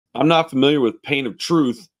I'm not familiar with Pain of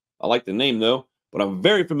Truth. I like the name though, but I'm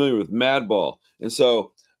very familiar with Madball. And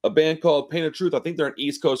so a band called Pain of Truth, I think they're an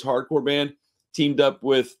East Coast hardcore band, teamed up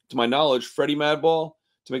with, to my knowledge, Freddy Madball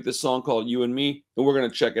to make this song called You and Me. And we're going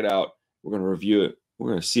to check it out. We're going to review it. We're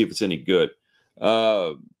going to see if it's any good.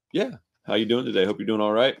 Yeah. How you doing today? Hope you're doing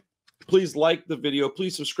all right. Please like the video.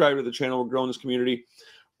 Please subscribe to the channel. We're growing this community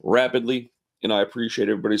rapidly, and I appreciate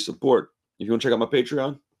everybody's support. If you want to check out my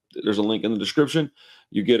Patreon, there's a link in the description.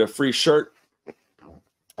 You get a free shirt.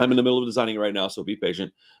 I'm in the middle of designing it right now, so be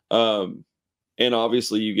patient. And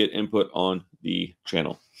obviously, you get input on the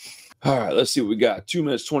channel. All right, let's see what we got. 2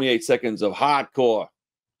 minutes, 28 seconds of hardcore.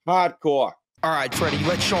 Hardcore. All right, Freddy,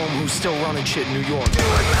 let's show them who's still running shit in New York.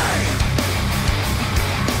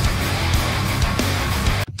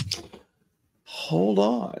 Hold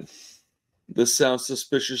on. This sounds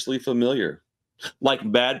suspiciously familiar. Like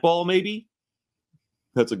Madball, maybe?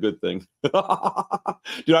 That's a good thing. Dude, I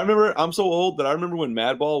remember, I'm so old that I remember when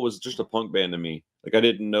Madball was just a punk band to me. Like, I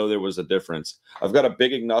didn't know there was a difference. I've got a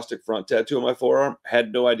big agnostic front tattoo on my forearm.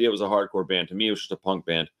 Had no idea it was a hardcore band. To me, it was just a punk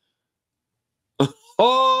band.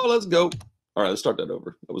 Oh, let's go. All right, let's start that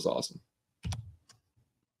over. That was awesome.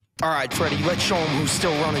 All right, Freddy, let's show them who's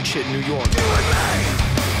still running shit in New York.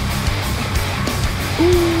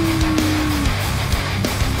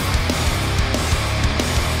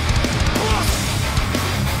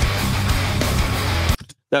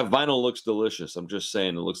 That vinyl looks delicious. I'm just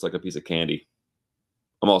saying, it looks like a piece of candy.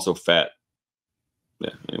 I'm also fat.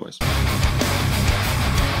 Yeah, anyways.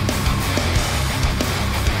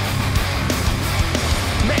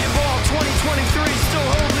 Madball 2023 still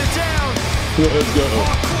holding it down. Let's go.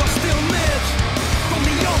 Hardcore still lives. From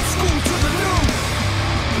the old school to the new.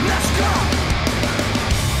 Let's go.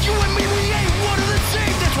 You and me, we ain't one of the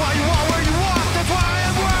same. That's why you are where you are. That's why I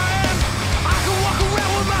am where I am. I can walk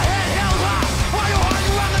around with my head held high while you're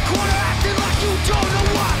hiding around the corner acting like you don't know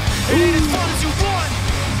why. It ain't as fun as you want.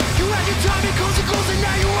 You had your time, it goes and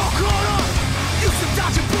now you're all caught up. You should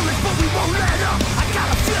dodge your bullets, but we won't let up. I got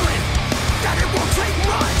a feeling that it won't take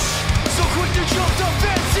much. So quick to jump the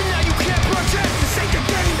fence and now you can't protect. This ain't the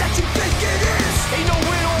game that you think it is. Ain't no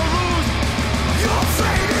win or lose. Your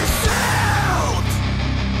fate is sealed.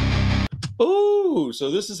 Ooh,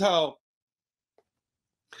 so this is how.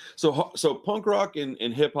 So punk rock and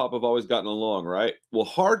hip hop have always gotten along, right? Well,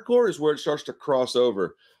 hardcore is where it starts to cross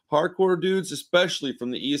over. Hardcore dudes, especially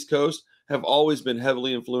from the East Coast, have always been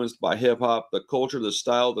heavily influenced by hip hop, the culture, the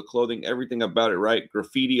style, the clothing, everything about it, right?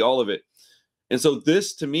 Graffiti, all of it. And so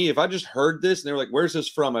this, to me, if I just heard this and they were like, where's this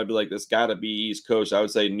from? I'd be like, this gotta be East Coast. I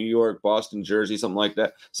would say New York, Boston, Jersey, something like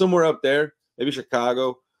that. Somewhere up there, maybe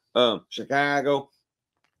Chicago. Chicago.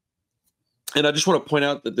 And I just want to point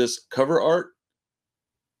out that this cover art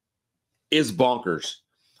is bonkers.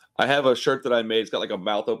 I have a shirt that I made. It's got like a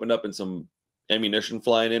mouth opened up and some ammunition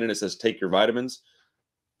flying in, and it says "Take your vitamins."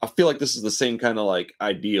 I feel like this is the same kind of like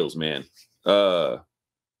ideals, man. Yeah,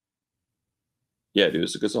 dude,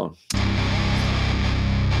 it's a good song.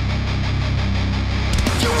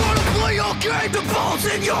 You wanna play your game, the ball's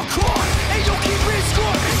in your court, and you'll keep it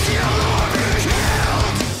scored. It's the alarm is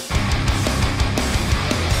held.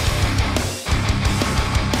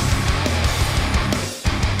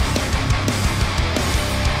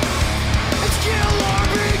 It's the alarm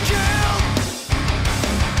is held.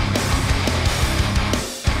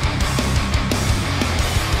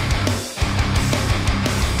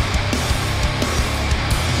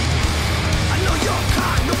 I know you're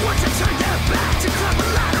kind of want to turn their back to climb a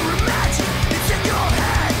ladder of magic. It's in your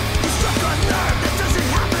head. You struck a nerve that doesn't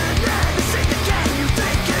happen then. This ain't the game you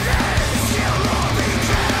think it is. You'll all be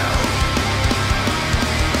killed.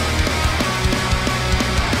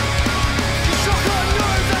 You struck a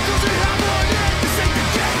nerve that doesn't happen then. This ain't the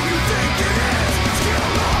game you think it is.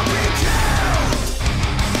 You'll all be killed.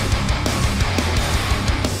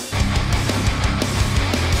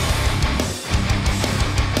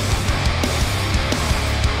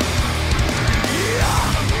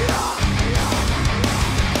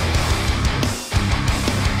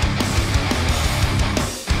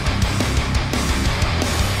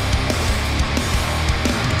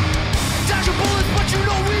 Dodge your bullets, but you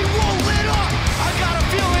know we won't let up. I got a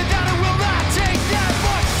feeling that it will not take that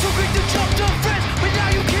much. So quick to jump the fence, but now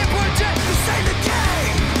you can't protect. This ain't the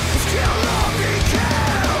game. It's kill or be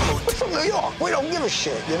killed. We're from New York. We don't give a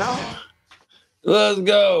shit, you know? Let's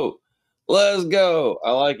go. Let's go.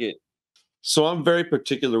 I like it. So I'm very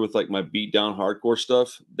particular with like my beat down hardcore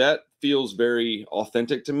stuff. That feels very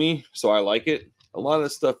authentic to me. So I like it. A lot of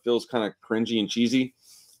this stuff feels kind of cringy and cheesy,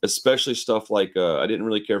 especially stuff like I didn't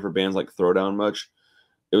really care for bands like Throwdown much.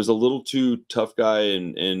 It was a little too tough guy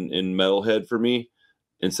and metalhead for me.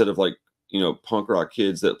 instead of like, punk rock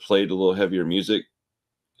kids that played a little heavier music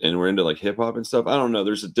and were into like hip hop and stuff. I don't know.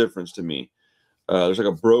 There's a difference to me. There's like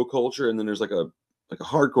a bro culture, and then there's like a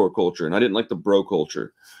hardcore culture, and I didn't like the bro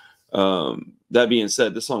culture. That being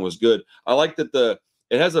said, this song was good. I like that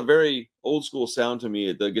it has a very old school sound to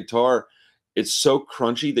me. The guitar, it's so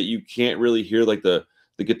crunchy that you can't really hear like the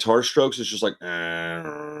guitar strokes. It's just like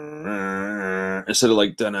instead of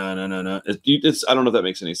like da-na-na-na-na. It's I don't know if that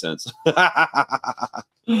makes any sense.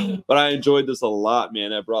 But I enjoyed this a lot,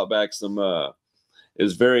 man. That brought back some it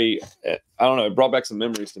was very, I don't know, it brought back some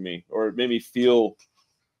memories to me, or it made me feel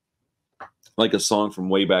like a song from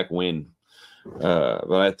way back when. But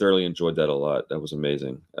I thoroughly enjoyed that a lot. That was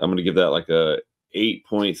amazing. I'm going to give that like a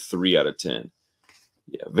 8.3 out of 10.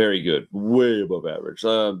 Yeah, very good. Way above average.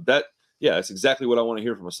 That's exactly what I want to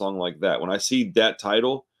hear from a song like that. When I see that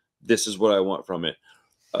title, this is what I want from it.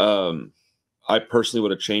 I personally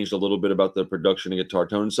would have changed a little bit about the production and guitar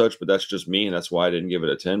tone and such, but that's just me, and that's why I didn't give it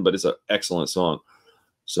a 10. But it's an excellent song.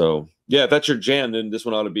 So yeah, if that's your jam, then this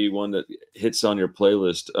one ought to be one that hits on your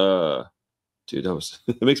playlist. Dude,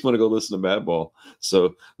 it makes me want to go listen to Madball.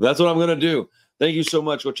 So that's what I'm gonna do. Thank you so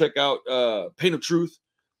much. Go check out Pain of Truth.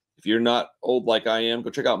 If you're not old like I am,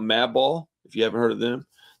 go check out Madball. If you haven't heard of them,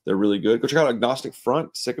 they're really good. Go check out Agnostic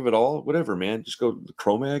Front, Sick of It All, whatever, man. Just go to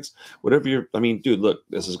Chromags, whatever dude, look,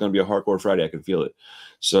 this is gonna be a hardcore Friday. I can feel it.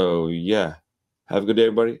 So yeah. Have a good day,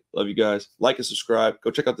 everybody. Love you guys. Like and subscribe.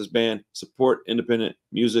 Go check out this band. Support independent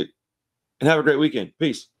music. And have a great weekend.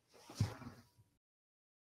 Peace.